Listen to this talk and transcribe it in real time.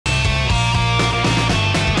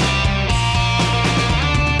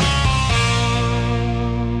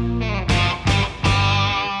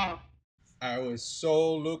I was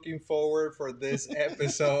so looking forward for this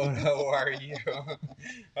episode. How are you?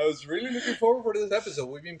 I was really looking forward for this episode.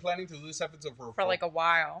 We've been planning to do this episode for like a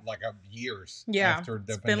while. like years. Yeah, After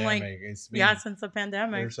the it's been pandemic. It's been, yeah, since the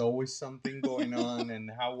pandemic. there's always something going on. And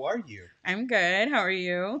how are you? I'm good. How are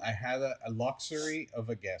you? I had a luxury of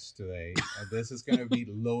a guest today. This is going to be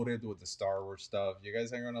loaded with the Star Wars stuff. You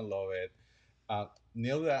guys are going to love it.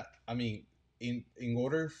 Nilda, I mean, in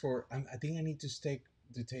order for, I think I need to take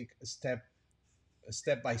a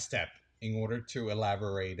step by step in order to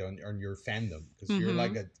elaborate on your fandom, because you're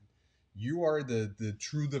like you are the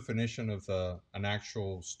true definition of an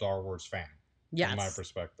actual Star Wars fan. Yes. From my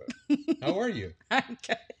perspective. How are you? I'm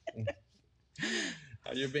good.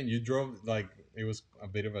 How you been? You drove, like, it was a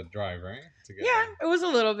bit of a drive, right? Yeah, it was a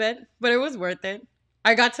little bit, but it was worth it.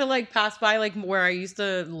 I got to like pass by like where I used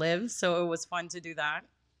to live, so it was fun to do that.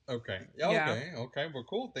 Okay. Yeah. Okay. Well,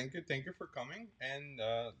 cool. Thank you for coming. And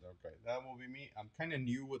okay, that will be me. I'm kind of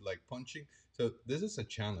new with like punching, so this is a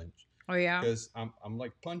challenge. Oh yeah. Because I'm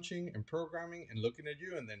like punching and programming and looking at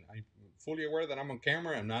you, and then I'm fully aware that I'm on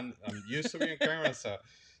camera. I'm used to being on camera. So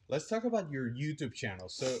let's talk about your YouTube channel.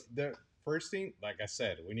 So the first thing, like I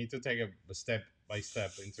said, we need to take a step by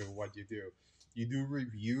step into what you do. You do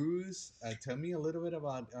reviews. Tell me a little bit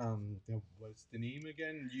about what's the name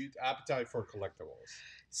again? Appetite for Collectibles.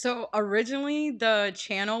 So originally the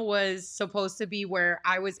channel was supposed to be where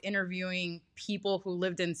I was interviewing people who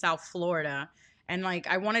lived in South Florida, and like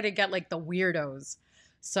I wanted to get like the weirdos.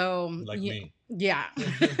 So like me. Yeah.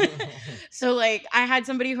 So like I had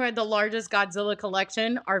somebody who had the largest Godzilla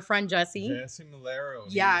collection, our friend Jesse. Jesse Malero.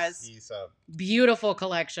 Yes. He's a beautiful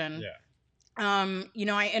collection. Yeah.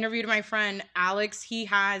 I interviewed my friend Alex. He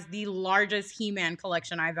has the largest He-Man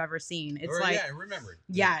collection I've ever seen. It's yeah, I remember.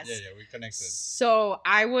 Yes. Yeah, we connected. So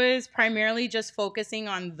I was primarily just focusing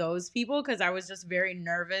on those people because I was just very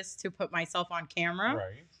nervous to put myself on camera.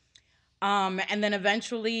 Right. And then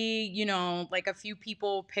eventually, like a few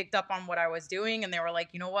people picked up on what I was doing, and they were like,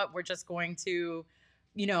 you know what, we're just going to,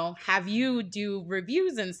 have you do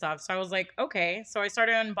reviews and stuff. So I was like, okay. So I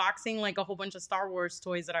started unboxing like a whole bunch of Star Wars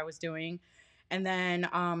toys that I was doing. And then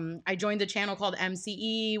I joined the channel called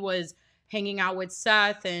MCE, was hanging out with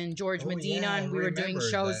Seth and George Medina, and we were doing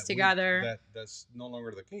shows together. That's no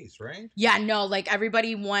longer the case, right? Yeah, no, like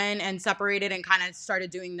everybody went and separated and kind of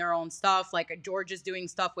started doing their own stuff. Like George is doing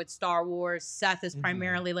stuff with Star Wars. Seth is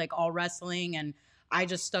primarily like all wrestling, and I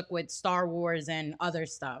just stuck with Star Wars and other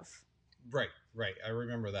stuff. Right. I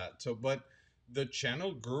remember that. So, but the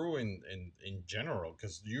channel grew in general,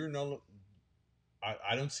 because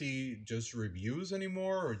I don't see just reviews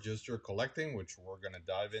anymore or just your collecting, which we're going to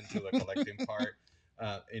dive into the collecting part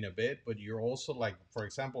in a bit. But you're also like, for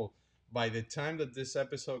example, by the time that this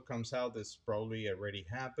episode comes out, this probably already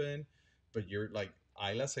happened. But you're like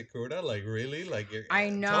Ayla Secura, like really? Like, I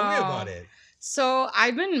know. Tell me about it. So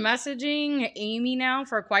I've been messaging Amy now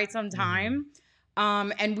for quite some time.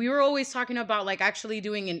 And we were always talking about like actually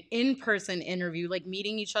doing an in-person interview, like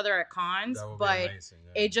meeting each other at cons, but amazing,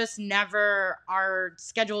 yeah. It just never, our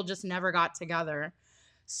schedule just never got together.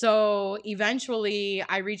 So eventually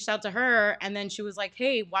I reached out to her, and then she was like,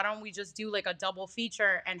 hey, why don't we just do like a double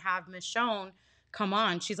feature and have Michonne come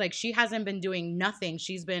on? She's like, she hasn't been doing nothing.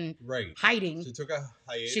 She's been hiding. She took a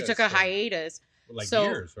hiatus. She took a hiatus. Like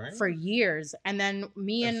years, right? For years. And then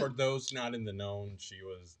and for those not in the known, she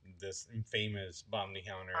was this infamous bounty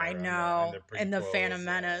hunter. I know. And the Phantom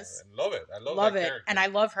Menace. I love it. I love that character. And I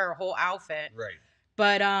love her whole outfit. Right.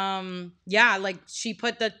 But yeah, like she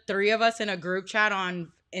put the three of us in a group chat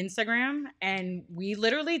on Instagram, and we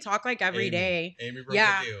literally talk like every day. Amy broke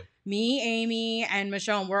the deal. Me, Amy, and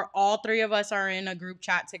Michonne, we're all three of us are in a group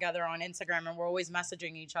chat together on Instagram, and we're always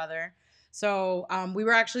messaging each other. So we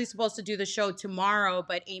were actually supposed to do the show tomorrow,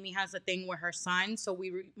 but Amy has a thing with her son, so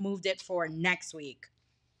we moved it for next week.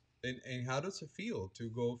 And how does it feel to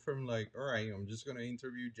go from like, all right, I'm just going to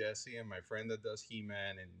interview Jesse and my friend that does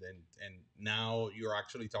He-Man, and now you're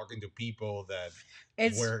actually talking to people that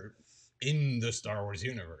were in the Star Wars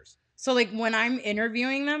universe? So like when I'm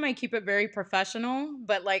interviewing them, I keep it very professional,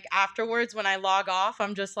 but like afterwards when I log off,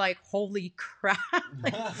 I'm just like, holy crap,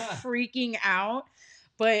 like freaking out.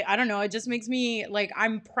 But I don't know, it just makes me like,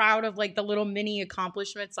 I'm proud of like the little mini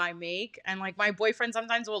accomplishments I make. And like my boyfriend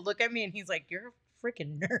sometimes will look at me and he's like, you're a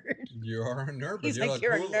freaking nerd. You are a nerd. He's but like,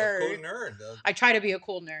 you're a cool nerd. I try to be a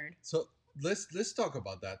cool nerd. So let's talk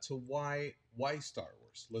about that. So why Star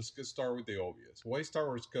Wars? Let's get started with the obvious. Why Star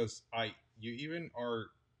Wars? Because you even are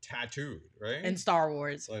tattooed, right? in Star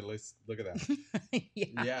Wars. Like, let's look at that.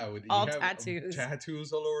 Yeah, Yeah, you all have tattoos.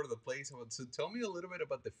 tattoos all over the place. So tell me a little bit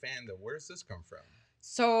about the fandom. Where's this come from?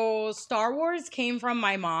 So Star Wars came from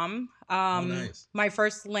my mom. Oh, nice. My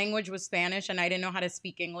first language was Spanish, and I didn't know how to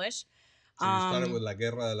speak English. So you started with La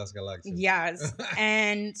Guerra de las Galaxias. Yes,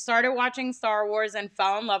 and started watching Star Wars and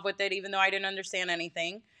fell in love with it, even though I didn't understand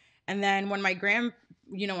anything. And then when my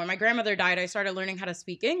grandmother died, I started learning how to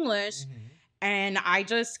speak English. Mhm. And I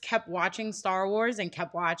just kept watching Star Wars and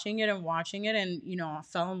kept watching it and watching it. And, I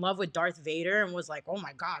fell in love with Darth Vader and was like, oh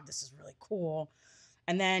my God, this is really cool.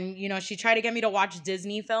 And then, she tried to get me to watch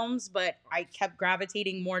Disney films, but I kept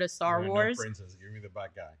gravitating more to Star Wars. No, princess, give me the bad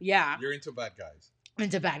guy. Yeah. You're into bad guys.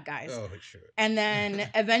 Into bad guys. Oh, shit. And then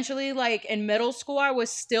eventually, like in middle school, I was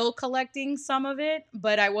still collecting some of it,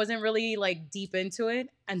 but I wasn't really like deep into it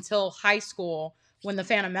until high school when The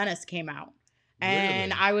Phantom Menace came out.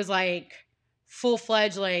 And Really? I was like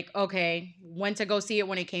full-fledged, like, okay, went to go see it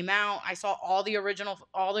when it came out. I saw all the original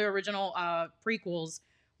prequels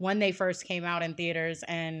when they first came out in theaters.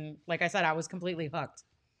 And like I said, I was completely hooked.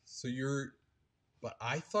 So but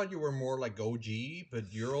I thought you were more like OG, but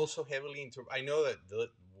you're also heavily into, I know that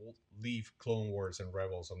we'll leave Clone Wars and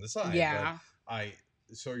Rebels on the side. Yeah.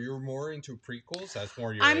 So you're more into prequels? That's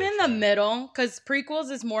more your I'm age, in the right? middle because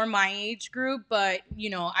prequels is more my age group, but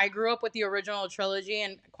I grew up with the original trilogy,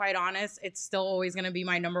 and quite honest, it's still always going to be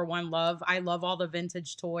my number one love. I love all the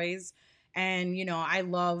vintage toys, and I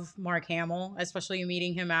love Mark Hamill, especially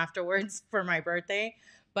meeting him afterwards for my birthday.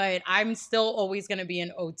 But I'm still always going to be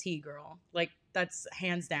an OT girl. Like, that's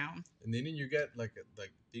hands down. And didn't you get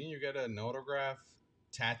didn't you get an autograph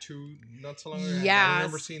tattoo not so long ago? Yeah. I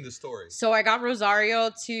remember seeing the story. So I got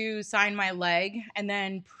Rosario to sign my leg, and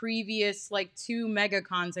then previous like 2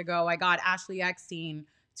 MegaCons ago, I got Ashley Eckstein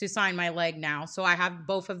to sign my leg now. So I have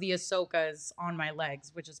both of the Ahsokas on my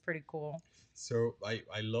legs, which is pretty cool. So I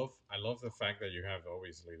love the fact that you have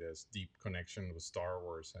obviously this deep connection with Star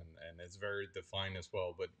Wars, and it's very defined as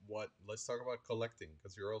well. But let's talk about collecting,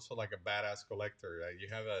 because you're also like a badass collector. You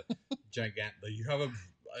have an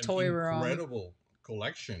Toy room. incredible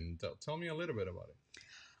collection. Tell me a little bit about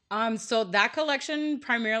it. So that collection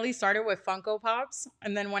primarily started with Funko Pops,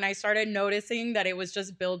 and then when I started noticing that it was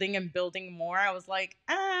just building and building more, I was like,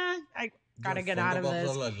 I gotta get out of this.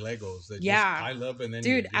 Are like Legos. I love, and then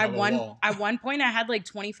dude, you have at one point I had like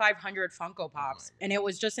 2,500 Funko Pops, and it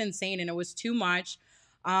was just insane, and it was too much.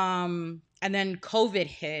 And then COVID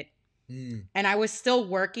hit, and I was still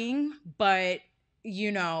working, but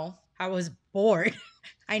I was bored.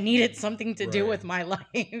 I needed something to do with my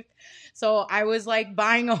life. So I was like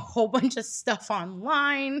buying a whole bunch of stuff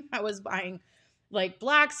online. I was buying like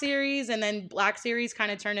Black Series, and then Black Series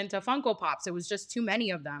kind of turned into Funko Pops. It was just too many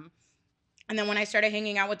of them. And then when I started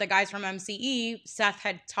hanging out with the guys from MCE, Seth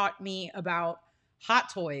had taught me about Hot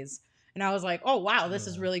Toys. And I was like, oh, wow, this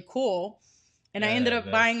is really cool. And I ended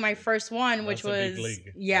up buying my first one, which was, a big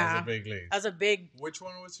league. Yeah. That's a big league. That's a big. Which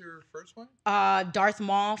one was your first one? Darth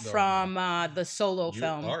Maul from the Solo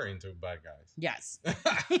film. You are into bad guys. Yes.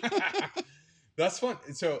 That's fun.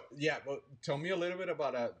 So, yeah, but tell me a little bit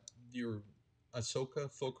about your Ahsoka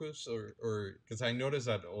focus, or because I noticed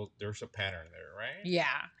that there's a pattern there, right? Yeah.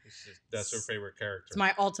 That's your favorite character. It's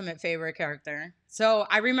my ultimate favorite character. So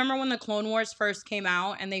I remember when the Clone Wars first came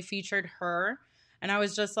out and they featured her, and I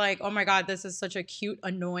was just like, oh my God, this is such a cute,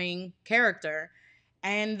 annoying character.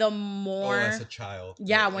 And the more... as a child.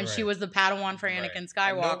 Yeah, when she was the Padawan for Anakin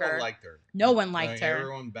Skywalker. And no one liked her. No one liked her.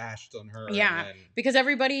 Everyone bashed on her. Yeah, because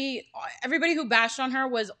everybody who bashed on her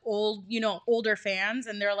was older fans.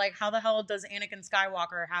 And they're like, how the hell does Anakin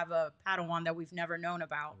Skywalker have a Padawan that we've never known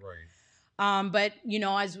about? Right. But,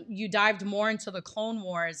 as you dived more into the Clone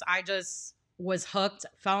Wars, I just was hooked,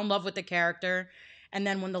 fell in love with the character. And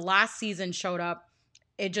then when the last season showed up,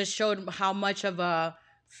 it just showed how much of a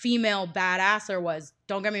female badass there was.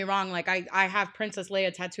 Don't get me wrong, like I have Princess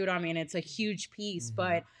Leia tattooed on me, and it's a huge piece,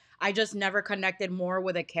 but I just never connected more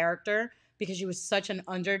with a character because she was such an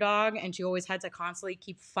underdog, and she always had to constantly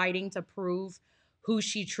keep fighting to prove who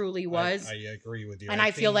she truly was. I agree with you. And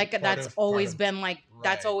I feel like that's always been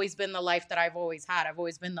the life that I've always had. I've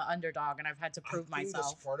always been the underdog, and I've had to prove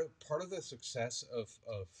myself. Part of the success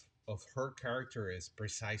of her character is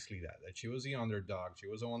precisely that she was the underdog. She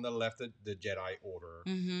was the one that left the Jedi Order,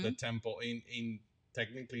 the Temple in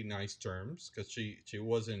technically nice terms, because she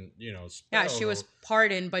wasn't she was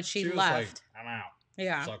pardoned, but she left. Was like, I'm out.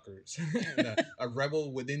 Yeah, suckers. a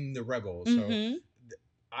rebel within the rebels. So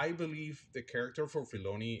I believe the character for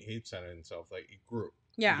Filoni hates at himself. Like, it grew.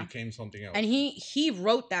 Yeah, it became something else. And he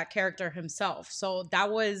wrote that character himself. So that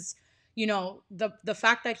was, the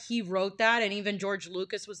fact that he wrote that, and even George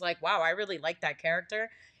Lucas was like, wow, I really like that character.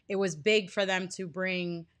 It was big for them to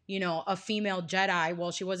bring, a female Jedi.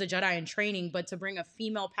 Well, she was a Jedi in training, but to bring a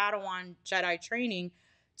female Padawan Jedi training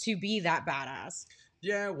to be that badass.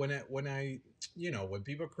 Yeah, when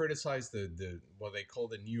people criticize the what they call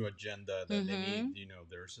the new agenda, that they need, Mm-hmm.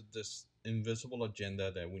 there's this invisible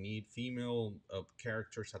agenda that we need female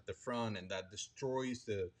characters at the front, and that destroys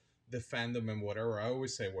the fandom and whatever. I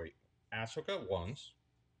always say, wait, Ahsoka once,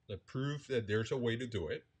 the proof that there's a way to do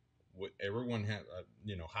it, with everyone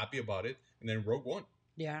happy about it, and then Rogue One.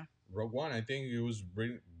 Yeah. Rogue One, I think it was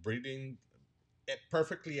breeding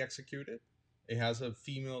perfectly executed. It has a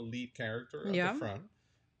female lead character at the Yeah. front,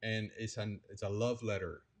 and it's a love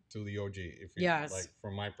letter to the OG. If you like, Yes.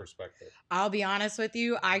 from my perspective. I'll be honest with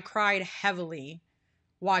you, I cried heavily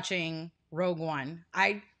watching Rogue One.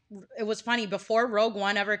 It was funny, before Rogue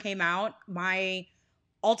One ever came out, my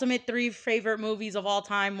ultimate three favorite movies of all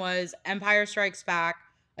time was Empire Strikes Back,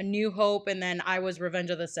 A New Hope, and then I was Revenge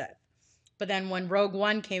of the Sith. But then when Rogue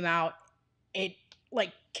One came out, it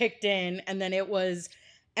like kicked in, and then it was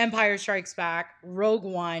Empire Strikes Back, Rogue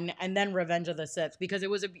One, and then Revenge of the Sith, because it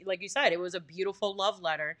was like you said, it was a beautiful love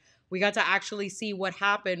letter. We got to actually see what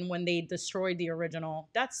happened when they destroyed the original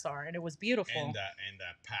Death Star, and it was beautiful. And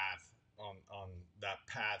that path on that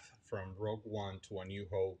path from Rogue One to A New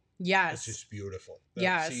Hope, Yes, it's just beautiful.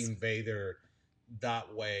 Yes, seeing Vader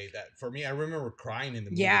that way, that for me, I remember crying in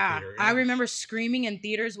the movie yeah, theater. I remember screaming in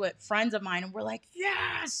theaters with friends of mine, and we're like,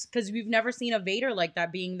 yes, because we've never seen a Vader like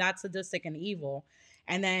that, being that sadistic and evil.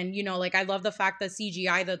 And then, like, I love the fact that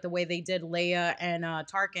CGI, that the way they did Leia and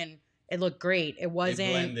Tarkin, it looked great. It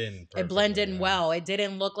wasn't. It blended in well. It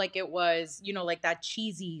didn't look like it was, like that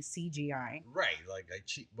cheesy CGI. Right, like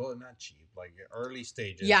cheap, well, not cheap, like early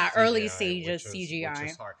stages. Yeah, CGI, early stages CGI.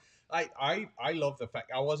 Which is hard. I love the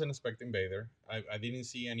fact I wasn't expecting Vader. I didn't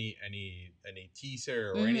see any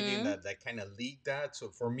teaser or anything that kind of leaked that. So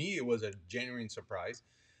for me, it was a genuine surprise.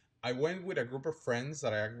 I went with a group of friends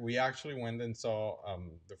that we actually went and saw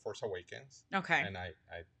The Force Awakens. Okay. And I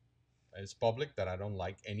it's public that I don't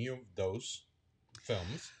like any of those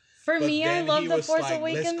films. For me, I love The Force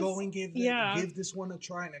Awakens. Let's go and give this one a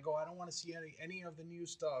try. And I go, I don't want to see any of the new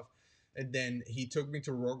stuff. And then he took me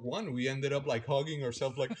to Rogue One. We ended up like hugging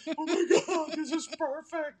ourselves, like, oh my god, this is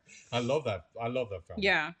perfect. I love that film.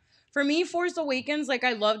 Yeah. For me, Force Awakens, like,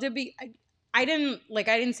 I loved it. I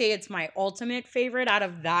didn't say it's my ultimate favorite out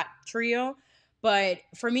of that trio, but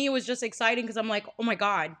for me, it was just exciting because I'm like, oh my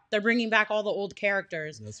god, they're bringing back all the old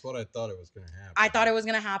characters. That's what I thought it was going to happen. I thought it was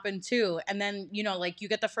going to happen too. And then, like, you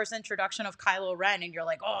get the first introduction of Kylo Ren, and you're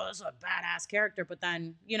like, oh, this is a badass character. But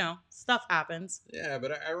then, stuff happens. Yeah,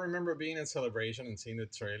 but I remember being in Celebration and seeing the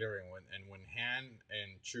trailer, and when Han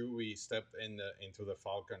and Chewie stepped into the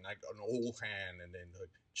Falcon, like an old Han, and then like,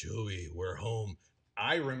 Chewie, we're home.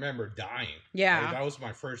 I remember dying. Yeah. Like, that was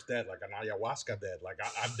my first death, like an ayahuasca death. Like,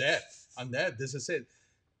 I'm dead. I'm dead. This is it.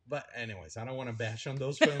 But anyways, I don't want to bash on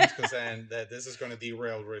those films, because then this is going to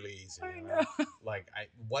derail really easy. I know. Like,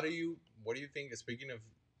 what do you think? Speaking of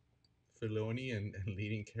Filoni and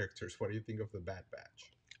leading characters, what do you think of the Bad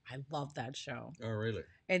Batch? I love that show. Oh, really?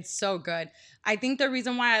 It's so good. I think the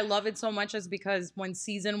reason why I love it so much is because when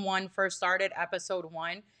season 1 first started, episode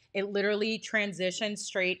 1, it literally transitioned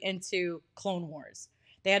straight into Clone Wars.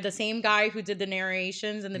 They had the same guy who did the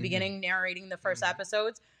narrations in the beginning, narrating the first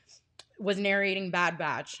episodes, was narrating Bad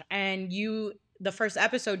Batch. And the first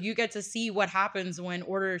episode, you get to see what happens when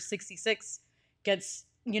Order 66 gets,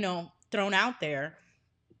 thrown out there.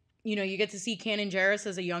 You get to see Kanan Jarrus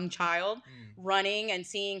as a young child running and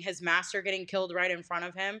seeing his master getting killed right in front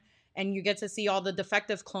of him. And you get to see all the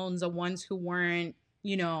defective clones, the ones who weren't,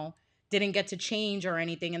 didn't get to change or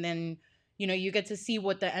anything. And then, you get to see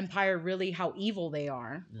what the Empire really, how evil they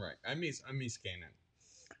are. Right. I miss Kanan.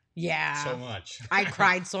 Yeah. So much. I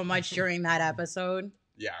cried so much during that episode.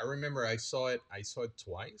 Yeah, I remember I saw it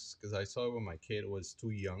twice, because I saw it when my kid was too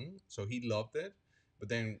young. So he loved it. But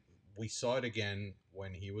then we saw it again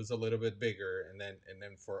when he was a little bit bigger, and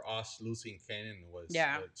then for us, losing Kanan was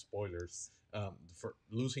spoilers. For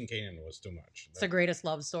losing Kanan was too much. It's the greatest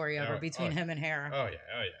love story ever between him and Hera. Oh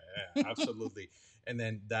yeah, absolutely. And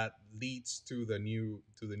then that leads to the new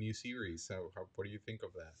series. So what do you think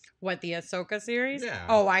of that? What, the Ahsoka series? Yeah.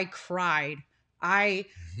 Oh, I cried. I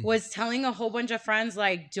was telling a whole bunch of friends,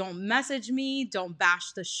 like, don't message me, don't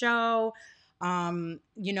bash the show.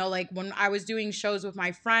 Like, when I was doing shows with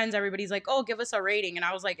my friends, everybody's like, oh, give us a rating. And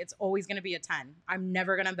I was like, it's always going to be a 10. I'm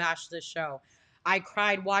never going to bash this show. I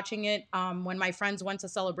cried watching it. When my friends went to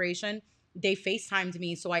Celebration, they FaceTimed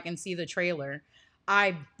me so I can see the trailer.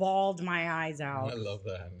 I bawled my eyes I out. love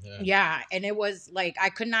that. Yeah. Yeah, and it was like I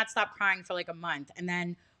could not stop crying for like a month. And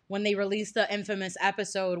then when they released the infamous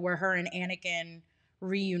episode where her and Anakin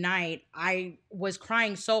reunite, I was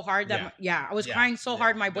crying so hard that Yeah. I was Yeah. crying so Yeah.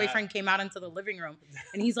 hard my That. boyfriend came out into the living room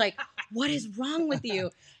and he's like, "What is wrong with you?"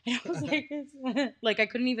 And I was like, like I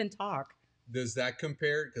couldn't even talk. Does that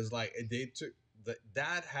compare? Because like they took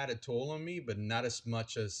that had a toll on me, but not as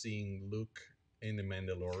much as seeing Luke in the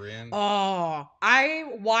Mandalorian. Oh, I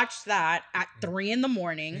watched that at 3 in the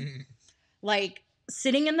morning, like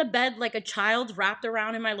sitting in the bed like a child wrapped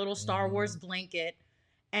around in my little Star Wars blanket.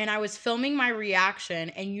 And I was filming my reaction,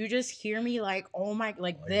 and you just hear me like, oh my,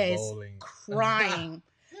 like this, bowling. crying.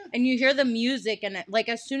 And you hear the music, and like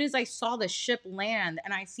as soon as I saw the ship land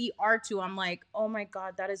and I see R2, I'm like, oh my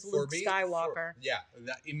God, that is Luke Skywalker.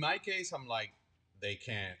 In my case, I'm like, they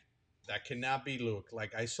can't. That cannot be Luke.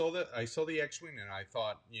 Like I saw the X-wing, and I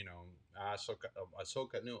thought,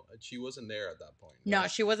 Ahsoka. No, she wasn't there at that point. No,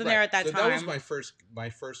 she wasn't there at that so time. that was my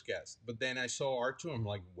first guess. But then I saw R2. I'm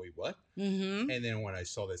like, wait, what? Mm-hmm. And then when I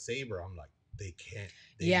saw the saber, I'm like, they can't.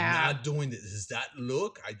 They're not doing this. Is that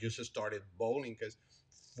Luke? I just started bowling because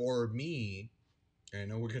for me, I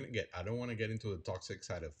know I don't want to get into the toxic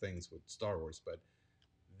side of things with Star Wars, but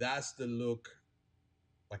that's the look.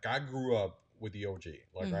 Like I grew up with the OG.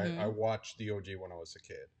 Like I watched the OG when I was a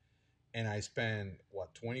kid. And I spent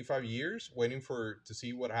 25 years waiting to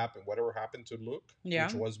see whatever happened to Luke,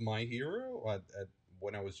 which was my hero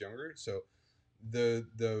when I was younger. So the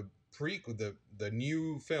prequel, the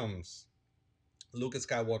new films, Luke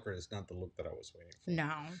Skywalker is not the Luke that I was waiting for.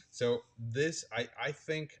 No. So this, I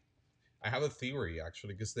think, I have a theory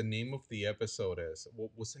actually, because the name of the episode is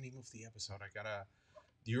what's the name of the episode?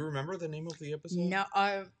 Do you remember the name of the episode? No.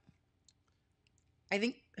 I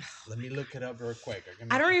think. Let me look it up real quick.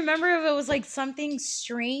 I don't remember if it was like something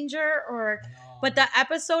stranger but the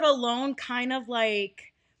episode alone kind of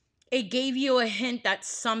like it gave you a hint that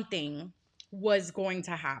something was going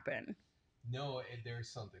to happen. No, there's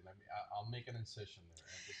something. I'll make an incision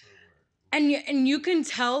And there. you can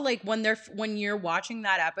tell like when you're watching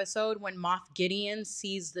that episode when Moff Gideon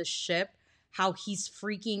sees the ship, how he's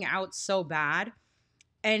freaking out so bad,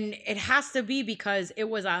 and it has to be because it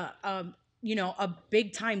was a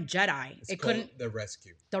big time Jedi. It couldn't the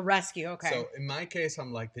rescue. The rescue, okay. So in my case,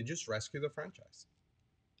 I'm like, they just rescue the franchise.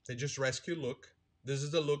 They just rescue Luke. This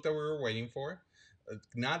is the Luke that we were waiting for,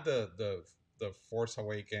 not the Force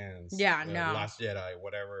Awakens. Yeah, no. Last Jedi,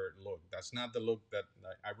 whatever Luke. That's not the Luke that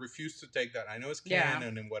I refuse to take that. I know it's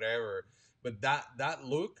canon and whatever, but that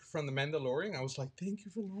Luke from the Mandalorian, I was like, thank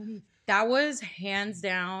you for learning. That was hands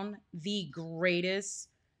down the greatest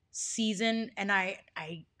season, and I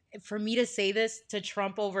for me to say this to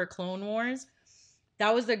trump over Clone Wars,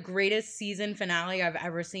 that was the greatest season finale I've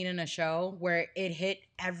ever seen in a show where it hit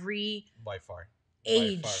every by far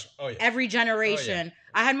age, every generation.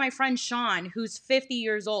 I had my friend Sean, who's 50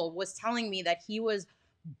 years old, was telling me that he was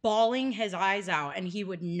bawling his eyes out and he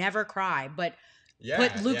would never cry, but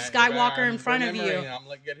put Luke Skywalker in front of you. I'm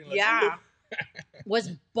like getting like, was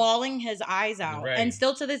bawling his eyes out. Right. And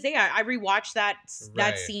still to this day, I rewatch that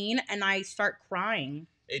scene and I start crying.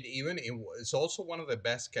 It's also one of the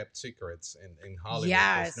best kept secrets in Hollywood.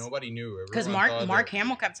 Yes, nobody knew. Because Mark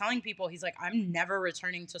Hamill kept telling people, he's like, I'm never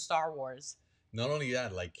returning to Star Wars. Not only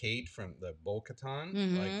that, like Kate from the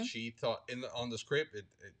Bo-Katan, like she thought on the script,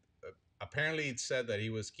 apparently it said that he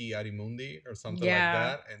was Ki Adimundi or something like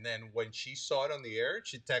that. And then when she saw it on the air,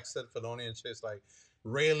 she texted Filoni and she's like,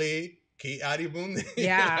 "Really? Ki Adimundi?"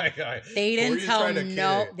 Yeah. They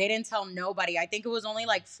didn't tell nobody. I think it was only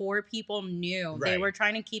like 4 people knew. Right. They were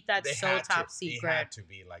trying to keep that top secret. It had to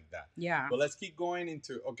be like that. Yeah. But let's keep going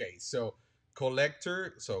into so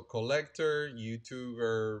collector,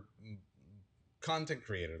 YouTuber, content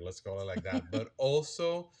creator, let's call it like that. But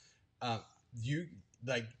also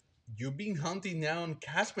you've been hunting down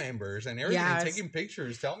cast members and everything, and taking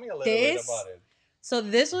pictures. Tell me a little bit about it. So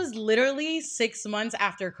this was literally 6 months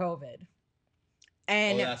after COVID.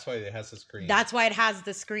 And that's why it has the screen. That's why it has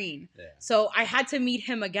the screen. Yeah. So I had to meet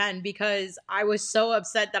him again because I was so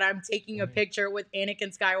upset that I'm taking a picture with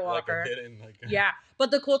Anakin Skywalker. Yeah.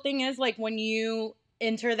 But the cool thing is, like, when you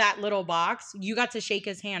enter that little box, you got to shake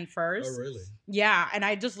his hand first. Oh, really? Yeah. And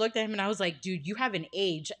I just looked at him and I was like, dude, you haven't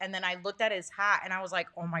aged. And then I looked at his hat and I was like,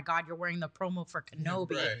 oh my God, you're wearing the promo for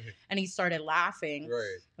Kenobi. Right. And he started laughing.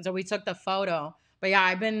 Right. And so we took the photo. But yeah,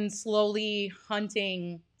 I've been slowly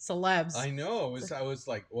hunting celebs. I know. I was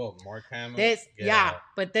like, well, Mark Hamill.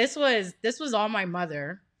 But this was all my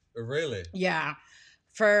mother. Really? Yeah.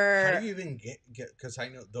 How for do you even get? Because I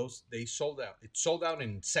know those they sold out. It sold out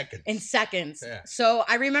in in seconds. seconds. Yeah. So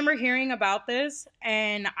I remember hearing about this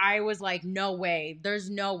and I was like, no way. There's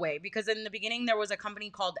no way. Because in the beginning, there was a company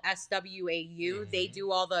called SWAU. They Hmm.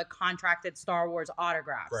 do all the contracted Star Wars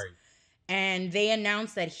autographs. Right. And they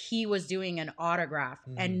announced that he was doing an autograph.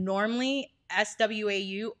 Hmm. And normally,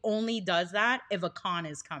 SWAU only does that if a con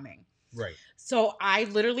is coming. Right. So I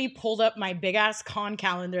literally pulled up my big ass con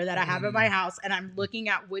calendar that I have at my house and I'm looking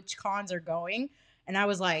at which cons are going. And I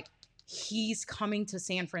was like, he's coming to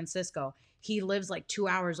San Francisco. He lives like 2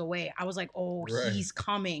 hours away. I was like, oh, Right. he's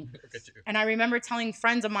coming. Look at you. And I remember telling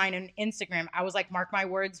friends of mine on Instagram, I was like, mark my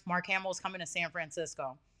words, Mark Hamill's coming to San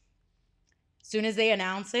Francisco. As soon as they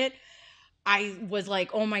announce it, I was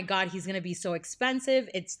like, oh my God, he's going to be so expensive.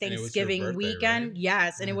 It's And it was your Thanksgiving birthday, weekend. right?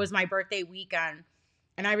 Yes. And it was my birthday weekend.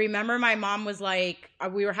 And I remember my mom was like,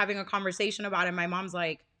 we were having a conversation about it. My mom's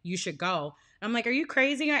like, you should go. And I'm like, are you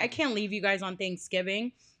crazy? I can't leave you guys on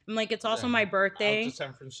Thanksgiving. I'm like, it's also Yeah. my Out birthday. to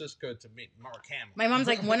San Francisco to meet Mark Hamill. My mom's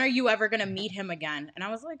like, when are you ever going to meet him again? And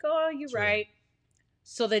I was like, oh, you're True. right.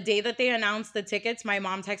 So the day that they announced the tickets, my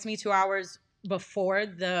mom texted me 2 hours before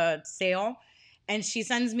the sale. And she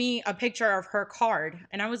sends me a picture of her card.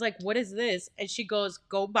 And I was like, what is this? And she goes,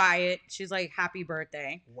 go buy it. She's like, happy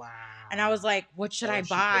birthday. Wow. And I was like, what should I She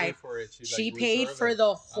buy? paid for it. She like, paid reserve for it.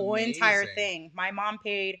 the whole entire Amazing. thing. My mom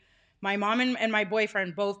paid. My mom and my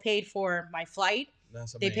boyfriend both paid for my flight.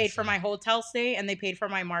 That's They amazing. paid for my hotel stay and they paid for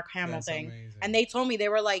my Mark Hamill That's thing. amazing. And they told me, they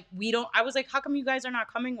were like, we don't, I was like, how come you guys are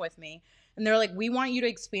not coming with me? And they're like, we want you to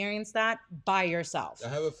experience that by yourself. I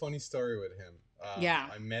have a funny story with him. Yeah.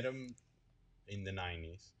 I met him in the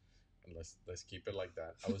 90s. And let's keep it like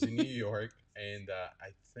that. I was in New York, and I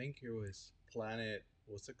think it was Planet.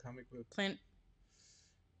 What's the comic book?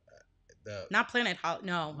 Not Planet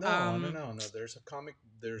no. No. There's a comic.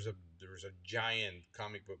 There's a giant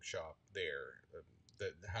comic book shop there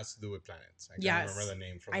that has to do with planets. I can't remember the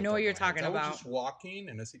name. From I the know top what of you're my head. talking I about. was just walking,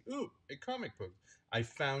 and I see, ooh, a comic book. I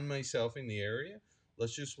found myself in the area.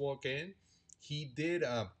 Let's just walk in. He did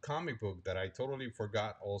a comic book that I totally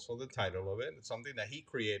forgot also the title of it. It's something that he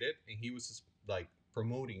created, and he was just like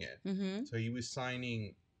promoting it. Mm-hmm. So he was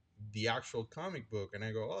signing the actual comic book, and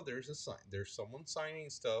I go, oh, there's someone signing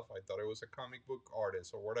stuff. I thought it was a comic book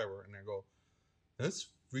artist or whatever, and I go, that's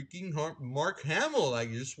freaking Mark Hamill. Like,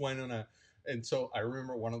 you just went on a, and so I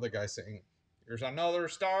remember one of the guys saying, there's another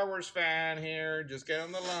Star Wars fan here, just get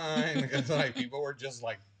on the line. Because like people were just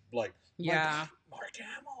like yeah, Mark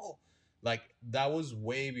Hamill. Like, that was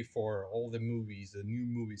way before all the movies, the new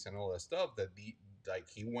movies and all that stuff, that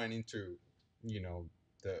he went into,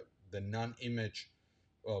 the non-image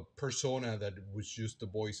persona that was just the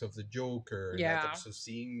voice of the Joker. Yeah. So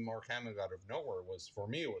seeing Mark Hamill out of nowhere for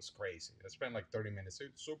me, it was crazy. I spent like 30 minutes.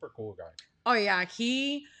 Super cool guy. Oh yeah,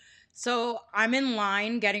 so I'm in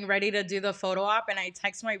line getting ready to do the photo op and I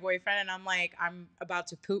text my boyfriend and I'm like, I'm about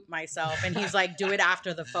to poop myself. And he's like, do it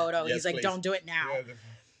after the photo. Yes, he's like, please. don't do it now.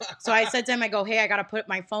 Yeah, So I said to him, I go, hey, I got to put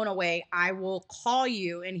my phone away. I will call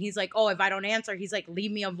you. And he's like, oh, if I don't answer, he's like,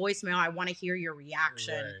 leave me a voicemail. I want to hear your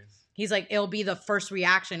reaction. Right. He's like, it'll be the first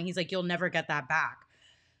reaction. He's like, you'll never get that back.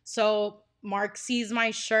 So Mark sees my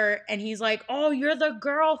shirt and he's like, oh, you're the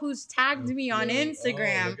girl who's tagged me on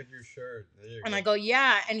Instagram. Oh, look at your shirt. And I go,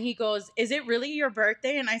 yeah. And he goes, is it really your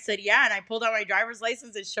birthday? And I said, yeah. And I pulled out my driver's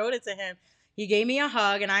license and showed it to him. He gave me a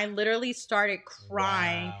hug and I literally started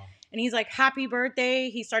crying. Wow. And he's like, happy birthday.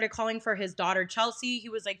 He started calling for his daughter, Chelsea. He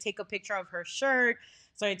was like, take a picture of her shirt.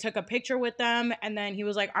 So I took a picture with them. And then he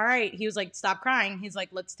was like, all right. He was like, stop crying. He's like,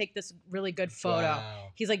 let's take this really good photo. Wow.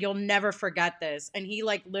 He's like, you'll never forget this. And he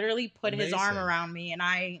like literally put his arm around me and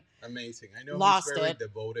I amazing. I know lost he's very it.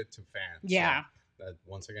 devoted to fans. Yeah. So that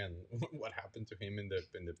once again, what happened to him in the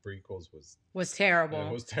prequels was terrible.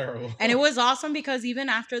 It was terrible. And it was awesome because even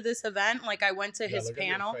after this event, like I went to his look at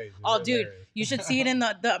your panel. face. It's Oh, dude, hilarious. you should see it in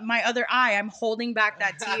the my other eye. I'm holding back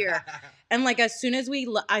that tear. And like as soon as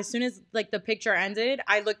like the picture ended,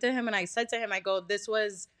 I looked at him and I said to him, I go, this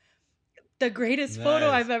was the greatest photo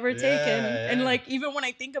Nice. I've ever taken. Yeah. And like even when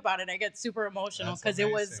I think about it, I get super emotional That's because it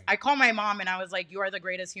was amazing. I called my mom and I was like, you are the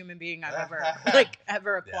greatest human being I've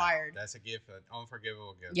ever acquired. Yeah, that's a gift, an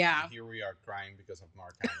unforgivable gift. Yeah. And here we are crying because of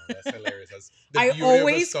Mark Hamill. That's hilarious. That's the I beauty of a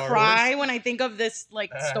always Star cry Wars. when I think of this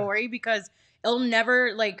like story because it'll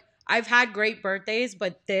never like I've had great birthdays,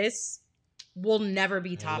 but this will never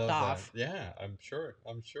be I topped love off. that. Yeah, I'm sure.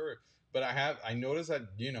 But I noticed that,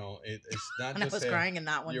 it's not And I just was a- crying in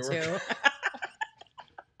that one you were- too.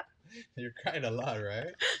 You're crying a lot,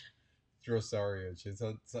 right? Rosario.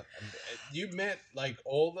 You met like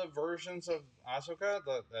all the versions of Asuka.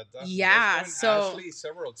 That's Yeah, going so Ashley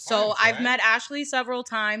several so times, I've right? met Ashley several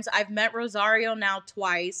times. I've met Rosario now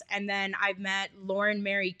twice, and then I've met Lauren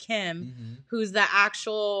Mary Kim, Mm-hmm. who's the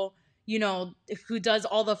actual, you know, who does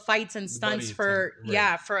all the fights and The stunts buddy tank, for, right?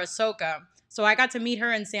 yeah, for Ahsoka. So I got to meet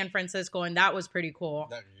her in San Francisco, and that was pretty cool.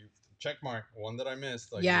 That you check mark one that I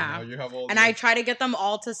missed. Like you Yeah. now you have all And I this. try to get them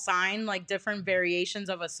all to sign like different variations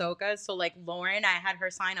of Ahsoka. So like Lauren, I had her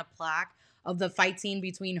sign a plaque of the fight scene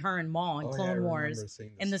between her and Maul in Oh yeah, I Clone Wars remember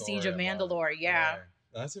seeing the in the Siege story of about it. Mandalore. Yeah. Right,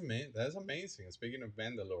 that's amazing. That's amazing. Speaking of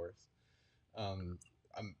Mandalores, um,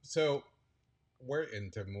 so we're in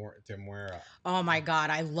Temuera. Oh my God,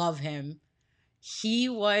 I love him. He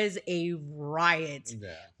was a riot.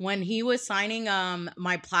 Yeah. When he was signing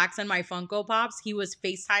my plaques and my Funko Pops, he was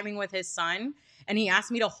FaceTiming with his son, and he asked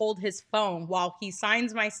me to hold his phone while he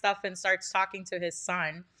signs my stuff and starts talking to his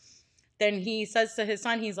son. Then he says to his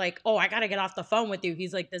son, he's like, "Oh, I gotta get off the phone with you."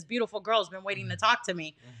 He's like, "This beautiful girl's been waiting to talk to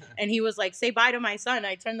me." And he was like, "Say bye to my son."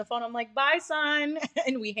 I turned the phone, I'm like, "Bye, son."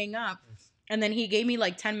 And we hang up. And then he gave me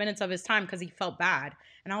like 10 minutes of his time because he felt bad.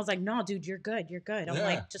 And I was like, "No, dude, you're good. You're good." I'm Yeah,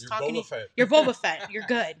 like, just you're talking to Boba Fett. you're Boba Fett. You're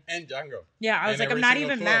good. And Django. Yeah. I was And like, I'm every not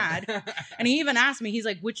single even club. mad. And he even asked me, he's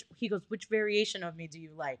like, he goes, "Which variation of me do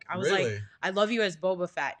you like?" I was like, Really? "I love you as Boba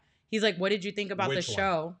Fett." He's like, "What did you think about the Which one?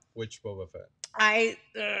 show?" Which Boba Fett?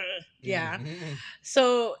 Yeah. Mhm.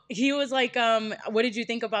 So he was like, "What did you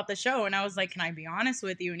think about the show?" And I was like, "Can I be honest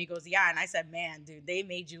with you?" And he goes, "Yeah." And I said, "Man, dude, they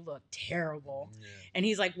made you look terrible." Yeah. And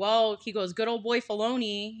he's like, "Well," he goes, "Good old boy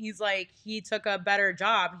Filoni." He's like, "He took a better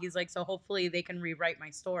job." He's like, "So hopefully they can rewrite my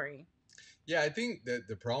story." Yeah, I think that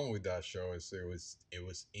the problem with that show is it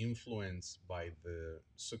was influenced by the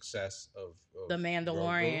success of The Grogu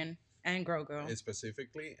Mandalorian and Grogu.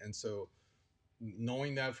 specifically, and so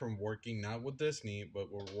knowing that from working not with Disney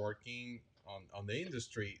but we're working on the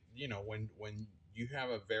industry, when you have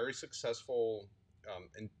a very successful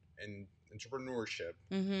in entrepreneurship,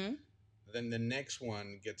 Mm-hmm. then the next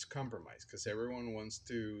one gets compromised because everyone wants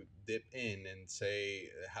to dip in and say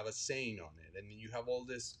have a saying on it, and you have all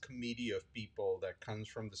this committee of people that comes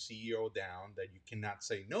from the CEO down that you cannot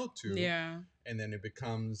say no to, Yeah. and then it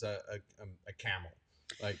becomes a camel,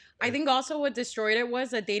 like I think also what destroyed it was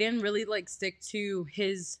that they didn't really like stick to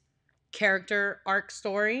his character arc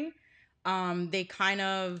story. They kind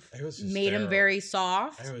of it was just made him sterile. very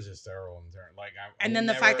soft. It was just sterile in turn. Like I And will then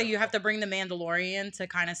the fact never. that you have to bring the Mandalorian to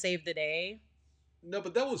kind of save the day. No,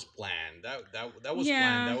 but that was planned. That was planned.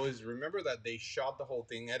 Yeah. That was remember that they shot the whole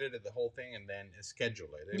thing, edited the whole thing, and then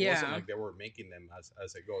scheduled it. It wasn't Yeah. like they were making them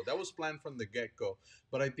as they go. That was planned from the get go.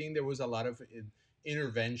 But I think there was a lot of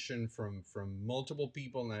intervention from multiple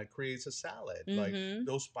people, and that creates a salad. Like Mm-hmm.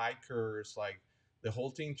 those bikers, like the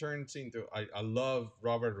whole thing turns into. I love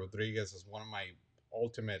Robert Rodriguez as one of my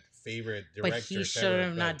ultimate favorite But he directors should ever.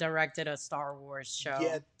 have But not directed a Star Wars show.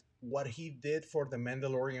 yet what he did for the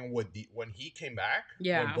Mandalorian when he came back, when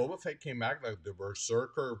Yeah. Boba Fett came back, like the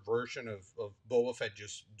berserker version of Boba Fett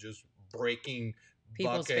just breaking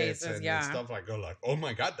People's buckets faces, and yeah. stuff like oh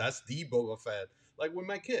my god, that's the Boba Fett. Like with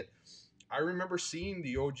my kid, I remember seeing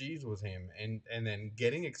the OGs with him and then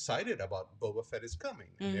getting excited about Boba Fett is coming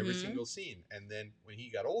in every Mm-hmm. single scene. And then when he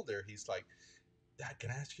got older, he's like, "Dad,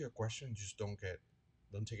 can I ask you a question? Just don't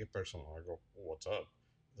take it personal." I go, "What's up?"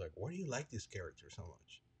 He's like, "Why do you like this character so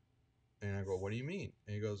much?" And I go, "What do you mean?"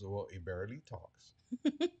 And he goes, "Well, he barely talks.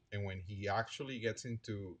 And when he actually gets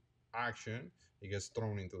into action, he gets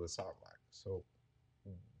thrown into the Sarlacc. So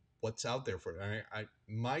what's out there for it?" And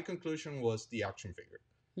my conclusion was the action figure.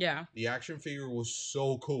 Yeah. The action figure was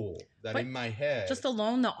so cool that But in my head, just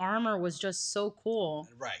alone, the armor was just so cool.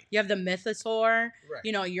 right, You have the mythosaur. right,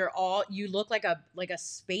 You know, you look like a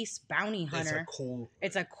space bounty hunter.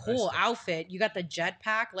 It's a cool aesthetic. outfit. You got the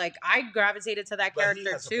jetpack. Like I gravitated to that But he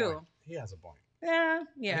character has a too. point. He has a point. Yeah,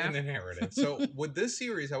 yeah, And inherited. So with this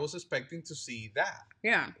series, I was expecting to see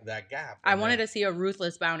yeah. that gap. I And wanted then- to see a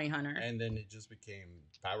ruthless bounty hunter. and then it just became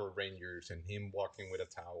Power Rangers and him walking with a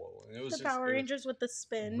towel, and it was The just, Power it was- Rangers with the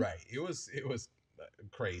spin. right. It was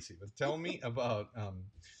crazy. But tell me about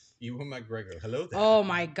Ewan McGregor. Hello there. Oh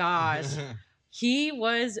my gosh, he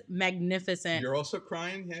was magnificent. You're also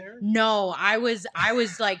crying here. No, I was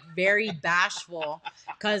like very bashful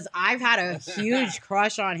because I've had a huge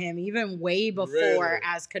crush on him even way before Really?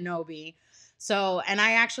 as Kenobi. So, and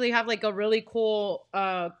I actually have like a really cool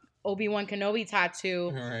Obi-Wan Kenobi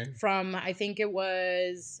tattoo All right. from I think it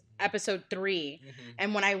was episode 3. Mhm.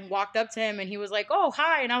 And when I walked up to him and he was like, "Oh,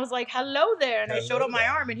 hi." And I was like, "Hello there." And I showed Hello him my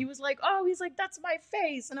there. arm and he was like, "Oh," he's like, "That's my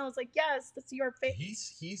face." And I was like, "Yes, that's your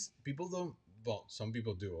face." He's people don't well, some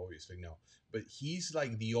people do, obviously, no, but he's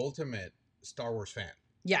like the ultimate Star Wars fan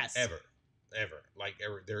Yes. ever, like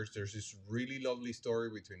ever. There's this really lovely story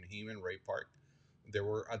between him and Ray Park. They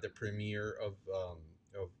were at the premiere of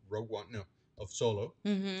Rogue One, no, of Solo,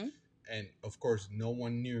 Mm-hmm. and of course, no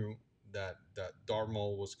one knew that Darth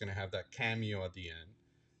Maul was gonna have that cameo at the end,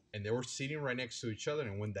 and they were sitting right next to each other.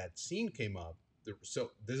 And when that scene came up,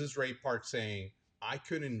 so this is Ray Park saying, I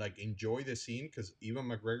couldn't like enjoy the scene because Ewan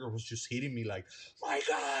McGregor was just hitting me like, "My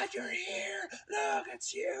God, you're here! Look,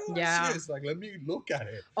 it's you! It's Yeah. you." It's like, let me look at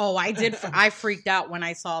it. Oh, I did. I freaked out when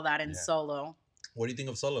I saw that in Yeah. Solo. What do you think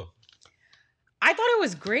of Solo? I thought it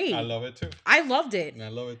was great. I love it too. I loved it. I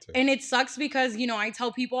love it too. And it sucks because, I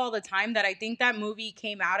tell people all the time that I think that movie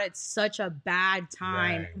came out at such a bad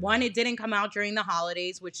time. Right, One, right. it didn't come out during the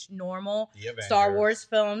holidays, which normal The Avengers. Star Wars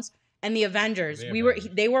films, and the Avengers. The Avengers.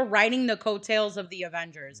 Avengers. They were riding the coattails of the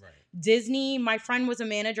Avengers. Right. Disney, my friend was a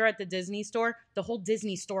manager at the Disney store. The whole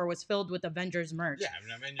Disney store was filled with Avengers merch. Yeah, I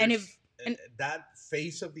mean, Avengers, And if- and- that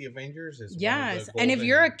face of the Avengers is Yes. one of the And if golden-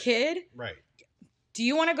 you're a kid, right. do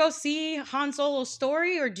you want to go see Han Solo's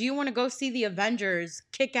story, or do you want to go see the Avengers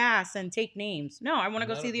kick ass and take names? No, I want to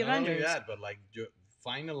go see the Not Avengers. only that, but like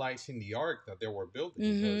finalizing the arc that they were building.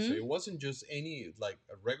 Mhm. So it wasn't just any like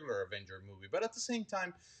a regular Avenger movie. But at the same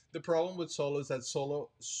time, the problem with Solo is that Solo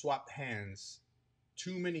swapped hands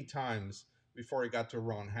too many times before it got to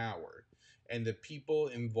Ron Howard. And the people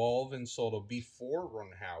involved in Solo before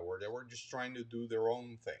Ron Howard, they were just trying to do their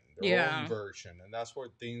own thing, their Yeah. own version. And that's where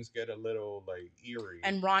things get a little like eerie.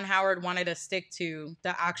 And Ron Howard wanted to stick to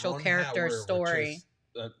the actual Ron character Howard, which story. is,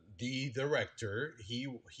 the director,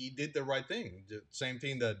 he did the right thing. The same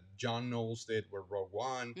thing that John Knowles did with Rogue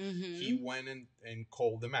One. Mhm. He went and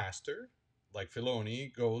called the master, like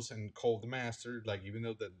Filoni goes and called the master, like even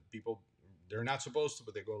though the people, they're not supposed to,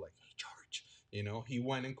 but they go like, "Hey George," he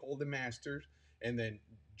went and called the master, and then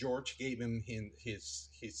George gave him his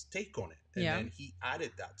take on it, and Yeah. then he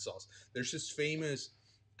added that sauce. There's this famous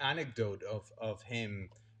anecdote of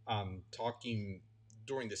him talking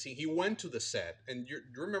during the scene. He went to the set, and you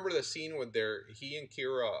remember the scene when he and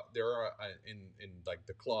Kira, they're in like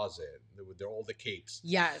the closet with all the capes,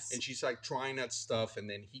 Yes. and she's like trying that stuff, and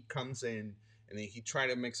then he comes in, and then he tried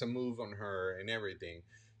to make some move on her and everything.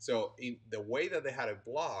 So in the way that they had it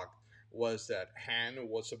blocked was that Han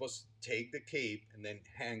was supposed to take the cape and then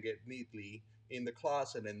hang it neatly in the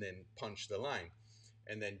closet and then punch the line,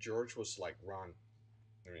 and then George was like, "Ron,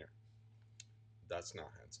 come here. That's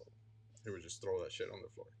not Han Solo. He would just throw that shit on the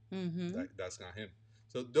floor. Mm-hmm. That's not him."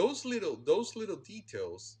 So those little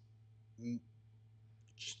details,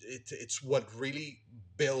 it's what really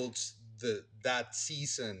builds that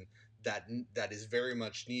season that is very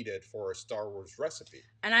much needed for a Star Wars recipe.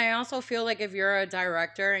 And I also feel like if you're a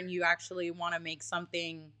director and you actually want to make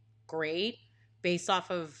something great based off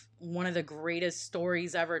of one of the greatest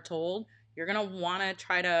stories ever told, you're going to want to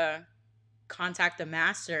try to contact the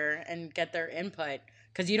master and get their input,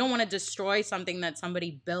 because you don't want to destroy something that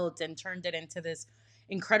somebody built and turned it into this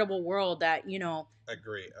incredible world that,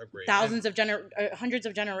 Agree. thousands of hundreds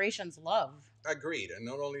of generations love. Agreed. And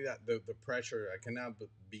not only that, the pressure, I cannot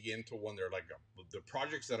begin to wonder, like, the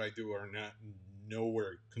projects that I do are not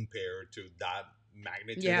nowhere compared to that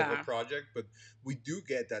magnitude of a project, but we do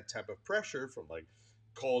get that type of pressure from like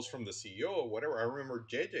calls from the CEO or whatever. I remember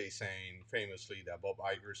JJ saying famously that Bob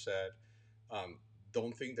Iger said,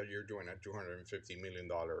 "Don't think that you're doing a $250 million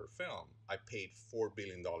film. I paid $4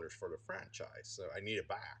 billion for the franchise, so I need it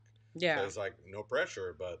back." Yeah. So it's like, no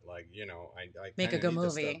pressure, but like, I Make a kinda good need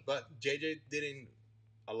this movie. stuff. But JJ didn't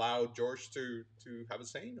allow George to have a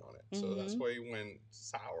say on it. So that's why he went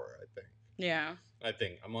sour, I think. Yeah.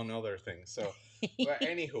 Among other things. So, but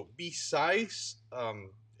anywho, besides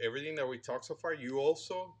everything that we talked so far, you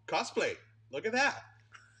also cosplay. Look at that.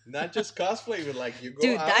 Not just cosplay, but like you go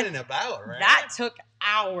Dude, out and about, right? That took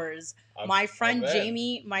hours. I My friend bet.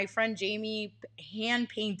 Jamie hand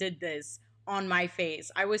painted this on my face.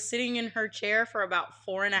 I was sitting in her chair for about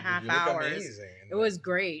 4.5 You look hours. amazing. It was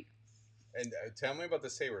great. And tell me about the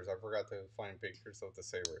sabers. I forgot to find pictures of the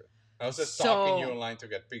saber. I was just stalking you online to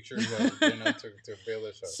get pictures of, to build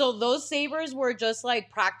a show. So those sabers were just like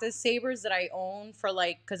practice sabers that I own for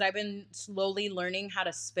because I've been slowly learning how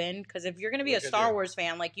to spin. Because if you're going to be Look a at Star you. Wars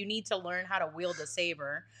fan, you need to learn how to wield a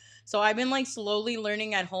saber. So I've been slowly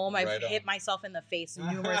learning at home. I've Right on. hit myself in the face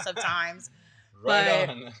numerous of times. Right but-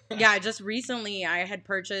 on. Yeah, just recently I had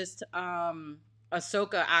purchased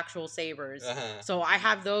Ahsoka actual sabers. Uh-huh. So I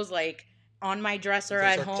have those on my dresser Those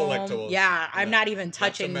at are home. collectibles. Yeah, I'm Yeah. not even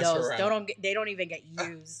touching mess those. around. They don't even get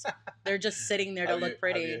used. They're just sitting there to look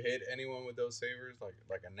pretty. Have you hit anyone with those sabers,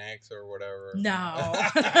 like an ex or whatever? No.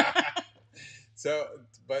 So,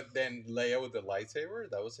 but then Leia with the lightsaber,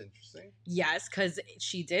 that was interesting. Yes, because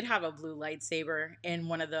she did have a blue lightsaber in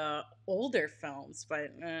one of the older films, but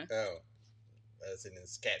Oh, as in a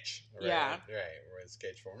sketch, right? yeah, Right, or in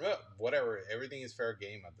sketch form. No, whatever. Everything is fair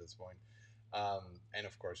game at this point. And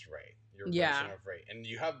of course, Ray, your version yeah, of Ray, and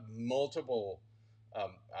you have multiple. Um,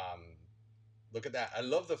 um, Look at that. I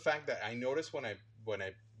love the fact that I noticed when I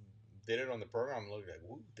did it on the program. I'm looking like,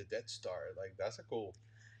 ooh, the Death Star. Like that's a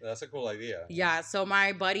cool idea. yeah. So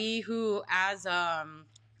my buddy who as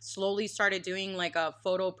slowly started doing like a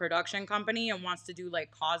photo production company and wants to do like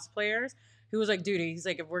cosplayers. He was like, dude, he's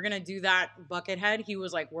like, if we're gonna do that Buckethead, he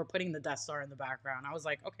was like, we're putting the Death Star in the background. I was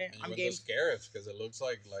like, okay, And you I'm went game. to Scarif because it looks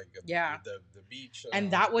like Yeah. the beach And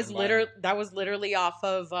environment. that was literally off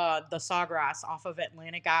of the Sawgrass off of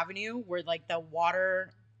Atlantic Avenue, where like the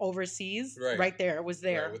water overseas, Right, right there. It was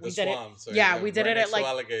right, there. with the We did it. swamp. So Yeah, we did right it at next to like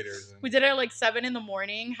alligators. we did it at like 7 in the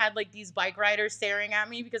morning. Had like these bike riders staring at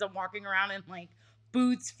me because I'm walking around in like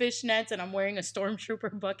boots, fishnets, and I'm wearing a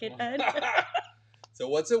stormtrooper bucket head. So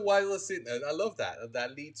what's the wildest thing? I love that.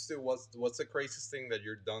 That leads to what's the craziest thing that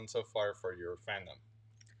you've done so far for your fandom?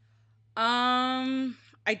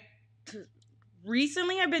 I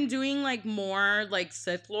recently I've been doing like more like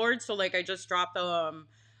Sith Lord, so like I just dropped a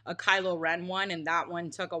Kylo Ren one, and that one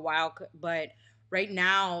took a while, but right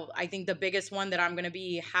now I think the biggest one that I'm gonna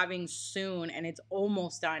be having soon, and it's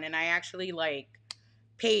almost done, and I actually like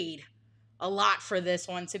paid a lot for this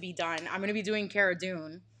one to be done. I'm gonna be doing Cara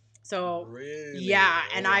Dune, so Really? yeah,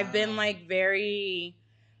 Oh, and I've been wow. like very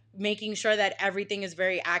making sure that everything is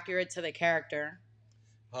very accurate to the character.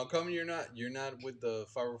 How come you're not with the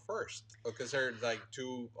 501st? Because they're like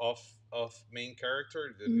two off main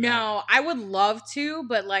character. They're not. No, I would love to,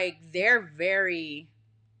 but like they're very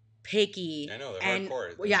picky. I know they're And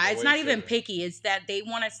hardcore. yeah, The it's way it not should even be. picky. It's that they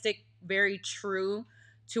want to stick very true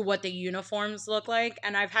to what the uniforms look like.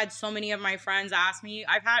 And I've had so many of my friends ask me,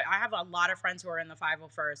 I have a lot of friends who are in the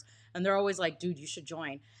 501st, and they're always like, dude, you should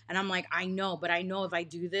join. And I'm like, I know, but I know if I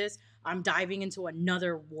do this, I'm diving into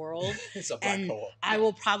another world, It's a black and hole. I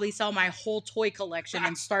will probably sell my whole toy collection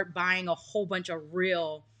and start buying a whole bunch of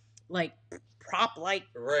real like prop like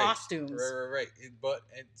Right, costumes. right.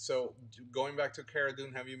 So going back to Cara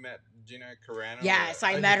Dune, have you met Gina Carano? Yes,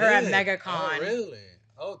 I Oh, you met her at did. Oh, MegaCon. really?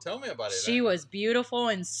 Oh, tell me about it. She was beautiful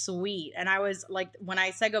and sweet. And I was like, when I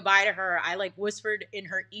said goodbye to her, I like whispered in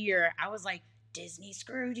her ear, I was like, Disney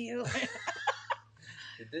screwed you.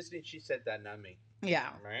 Disney, she said that, not me. Yeah.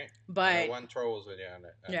 Right? But I want trolls with you on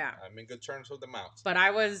it. yeah. I'm in good terms with the mouse. But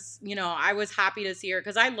I was, I was happy to see her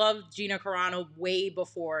because I loved Gina Carano way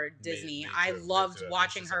before Disney. Me I too. Me loved too. I think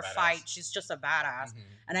watching she's a her badass. fight. She's just a badass. Mhm.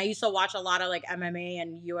 And I used to watch a lot of like MMA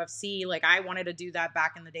and UFC. Like I wanted to do that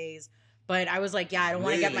back in the days. But I was like, yeah, I don't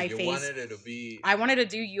want to get my You face. wanted it to be. I wanted to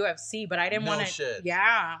do UFC, but I didn't No want to. shit.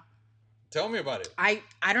 Yeah. Tell me about it. I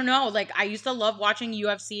don't know. Like I used to love watching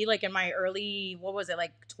UFC like in my early, what was it,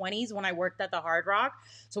 like 20s when I worked at the Hard Rock.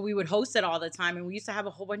 So we would host it all the time, and we used to have a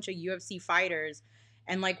whole bunch of UFC fighters.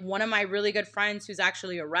 And like one of my really good friends who's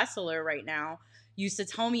actually a wrestler right now used to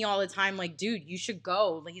tell me all the time, like, dude, you should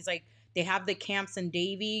go. Like he's like, they have the camps in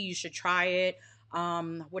Davie, you should try it.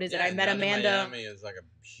 What is it? I met down in Amanda. Miami is like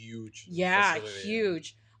a huge. Yeah, facility.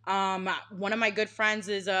 huge. One of my good friends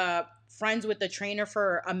is friends with the trainer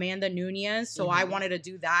for Amanda Nunez, so I wanted to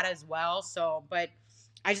do that as well. So, but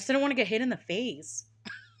I just didn't want to get hit in the face.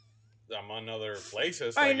 I'm on other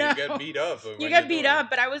places. I Like, know. You get beat up. You get beat up,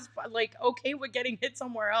 but I was like okay with getting hit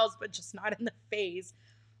somewhere else, but just not in the face.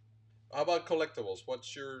 How about collectibles?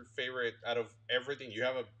 What's your favorite out of everything? You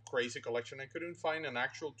have a crazy collection. I couldn't find an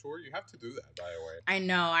actual tour. You have to do that, by the way. I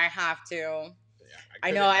know I have to. Yeah,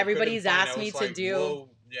 I know everybody's asked me to do. Whoa,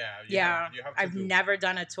 yeah, you have to I've never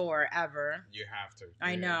done a tour ever. You have to.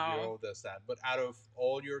 I know. You all does that. But out of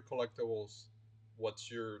all your collectibles,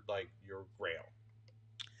 what's your grail?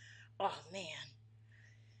 Oh man.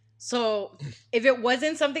 So if it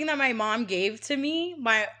wasn't something that my mom gave to me,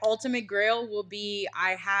 my ultimate grail will be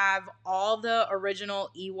I have all the original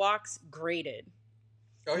Ewoks graded.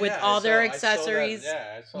 Oh, With all their accessories.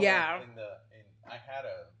 I saw Yeah. that I had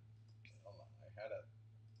a hold on, I had a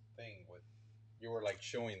thing with you were like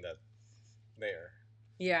showing that there.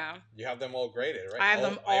 Yeah. You have them all graded, right? I have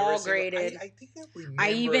them all graded. I think I remember.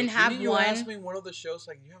 I even have Didn't you one. ask me one of the shows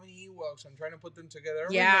like you have any Ewoks? I'm trying to put them together.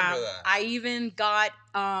 I Yeah. remember that. I even got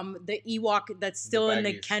the Ewok that's still in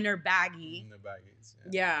the baggies. Kenner baggie. In the baggies.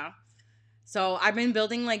 Yeah. So I've been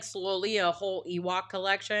building like slowly a whole Ewok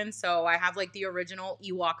collection. So I have like the original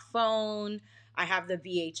Ewok phone. I have the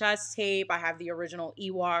VHS tape. I have the original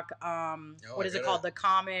Ewok. What is it called? The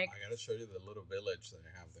comic. I gotta show you the little village that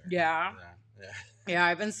I have there. Yeah. Yeah. Yeah,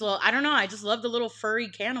 I've been slow. I don't know. I just love the little furry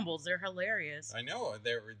cannibals. They're hilarious. I know.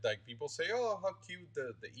 They're like people say, "Oh, how cute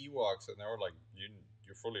the Ewoks," and they were like,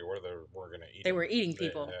 "You're fully aware they were gonna eat They them." were eating They,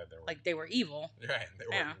 people. yeah, they were Like they were evil. right. They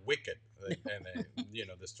were Yeah. wicked, and they,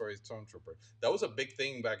 destroy stormtrooper. That was a big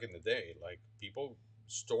thing back in the day. Like people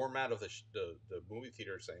storm out of the movie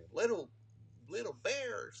theater saying, "Little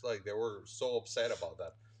bears!" Like they were so upset about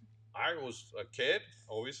that. I was a kid,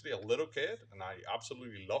 obviously a little kid, and I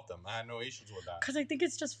absolutely loved them. I had no issues with that. Because I think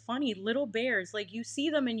it's just funny. Little bears. Like you see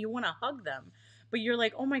them and you want to hug them. But you're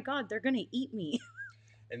like, oh my God, they're going to eat me.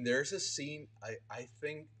 And there's a scene, I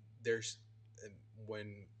think there's,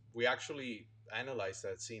 when we actually analyzed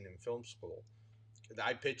that scene in film school,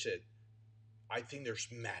 I pitch it. I think there's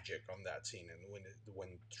magic on that scene, and when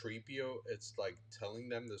Tripio, it's like telling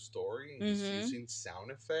them the story, and he's Mm-hmm. using sound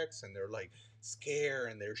effects, and they're like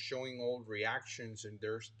scared, and they're showing old reactions, and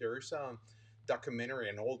there's documentary,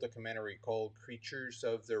 an old documentary called "Creatures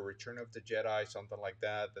of the Return of the Jedi," something like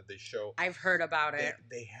that they show. I've heard about They it.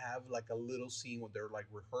 they have like a little scene where they're like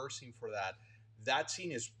rehearsing for that. That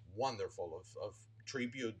scene is wonderful of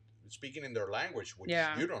Tribute speaking in their language, which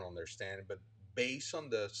Yeah. you don't understand, but based on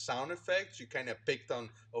the sound effects, you kind of picked on.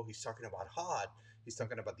 Oh, he's talking about hot. He's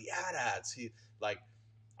talking about the AT-ATs. He like.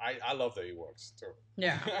 I love the Ewoks too.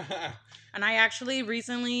 Yeah. And I actually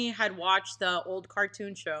recently had watched the old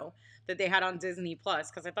cartoon show that they had on Disney Plus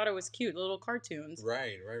because I thought it was cute, little cartoons.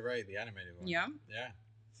 Right. The animated one. Yeah. Yeah.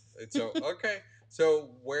 So okay.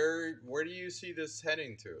 So where do you see this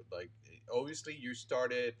heading to? Like, obviously you're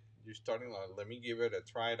starting like, let me give it a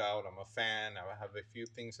try it out. I'm a fan. I have a few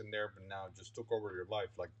things in there, but now it just took over your life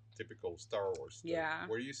like typical Star Wars. Yeah.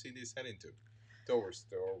 Where do you see this heading to? Towards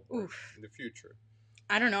Star Wars Oof. in the future.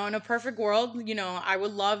 I don't know. In a perfect world, I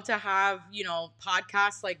would love to have,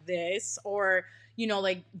 podcasts like this or,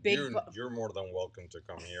 like big. You're more than welcome to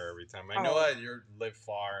come here every time. I Oh. know that you live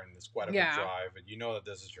far and it's quite a Yeah. bit drive, and you know that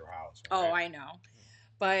this is your house. Oh, right? I know.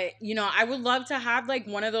 But, I would love to have like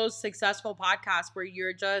one of those successful podcasts where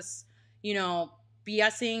you're just,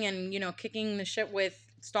 BSing and, kicking the shit with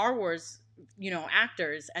Star Wars,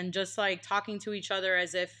 actors and just like talking to each other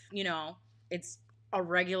as if, it's a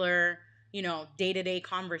regular, day-to-day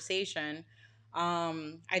conversation.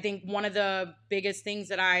 I think one of the biggest things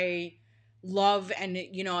that I love and,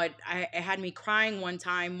 it had me crying one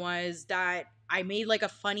time was that I made like a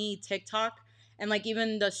funny TikTok and like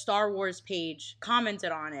even the Star Wars page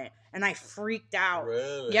commented on it and I freaked out.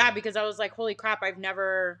 Really? Yeah, because I was like, holy crap, I've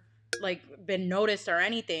never like been noticed or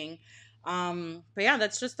anything. But yeah,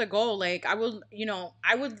 that's just the goal. Like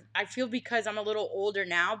I feel because I'm a little older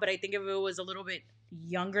now, but I think if it was a little bit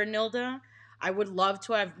younger Nilda, I would love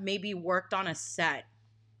to have maybe worked on a set.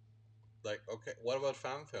 Like, okay, what about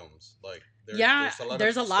fan films? Like,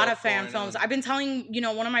 There's a lot of stuff fan going films. on. I've been telling,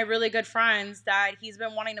 one of my really good friends that he's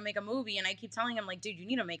been wanting to make a movie, and I keep telling him, like, dude, you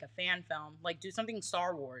need to make a fan film. Like, do something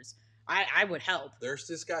Star Wars. I would help. There's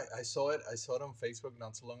this guy. I saw it on Facebook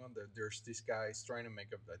not so long ago. There's this guy he's trying to make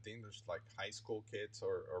I think there's like high school kids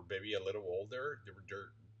or maybe a little older.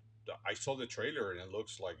 I saw the trailer and it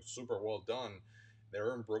looks like super well done.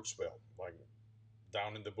 They're in Brooksville, like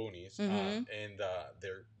down in the boonies, Mhm. and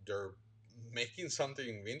they're making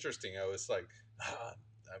something interesting. I was like,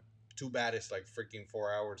 too bad it's like freaking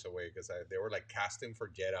 4 hours away because they were like casting for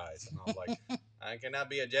Jedi's, and I was like, I cannot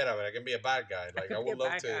be a Jedi, but I can be a bad guy. Like I would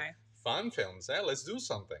love to. Fun films. Yeah, let's do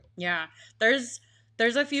something. Yeah. There's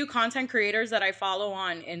a few content creators that I follow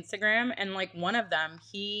on Instagram, and like one of them,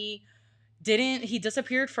 he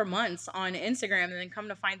disappeared for months on Instagram, and then come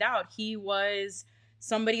to find out he was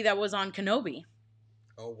somebody that was on Kenobi.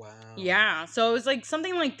 Oh wow. Yeah. So it was like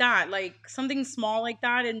something like that, like something small like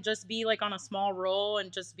that, and just be like on a small role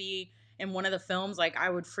and just be in one of the films. Like I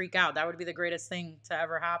would freak out. That would be the greatest thing to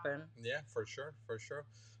ever happen. Yeah, for sure.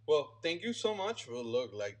 Well, thank you so much. Well,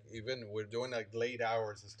 look, like even we're doing like late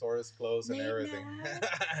hours, the store is closed and Late everything.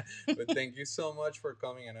 But thank you so much for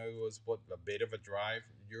coming. I know it was a bit of a drive.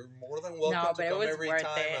 You're more than welcome No, but to it come was every worth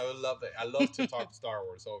time. it. I would love it. I love to talk Star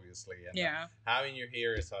Wars, obviously, and Yeah. having you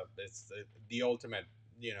here is it's the ultimate.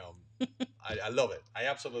 I love it. I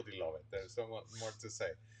absolutely love it. There's so much more to say.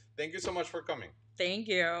 Thank you so much for coming. Thank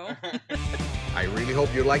you. I really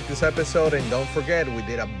hope you liked this episode, and don't forget we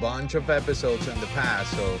did a bunch of episodes in the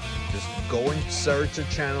past, so just go and search the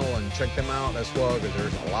channel and check them out as well, because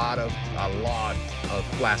there's a lot of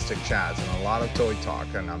plastic chats and a lot of toy talk,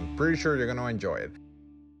 and I'm pretty sure you're going to enjoy it.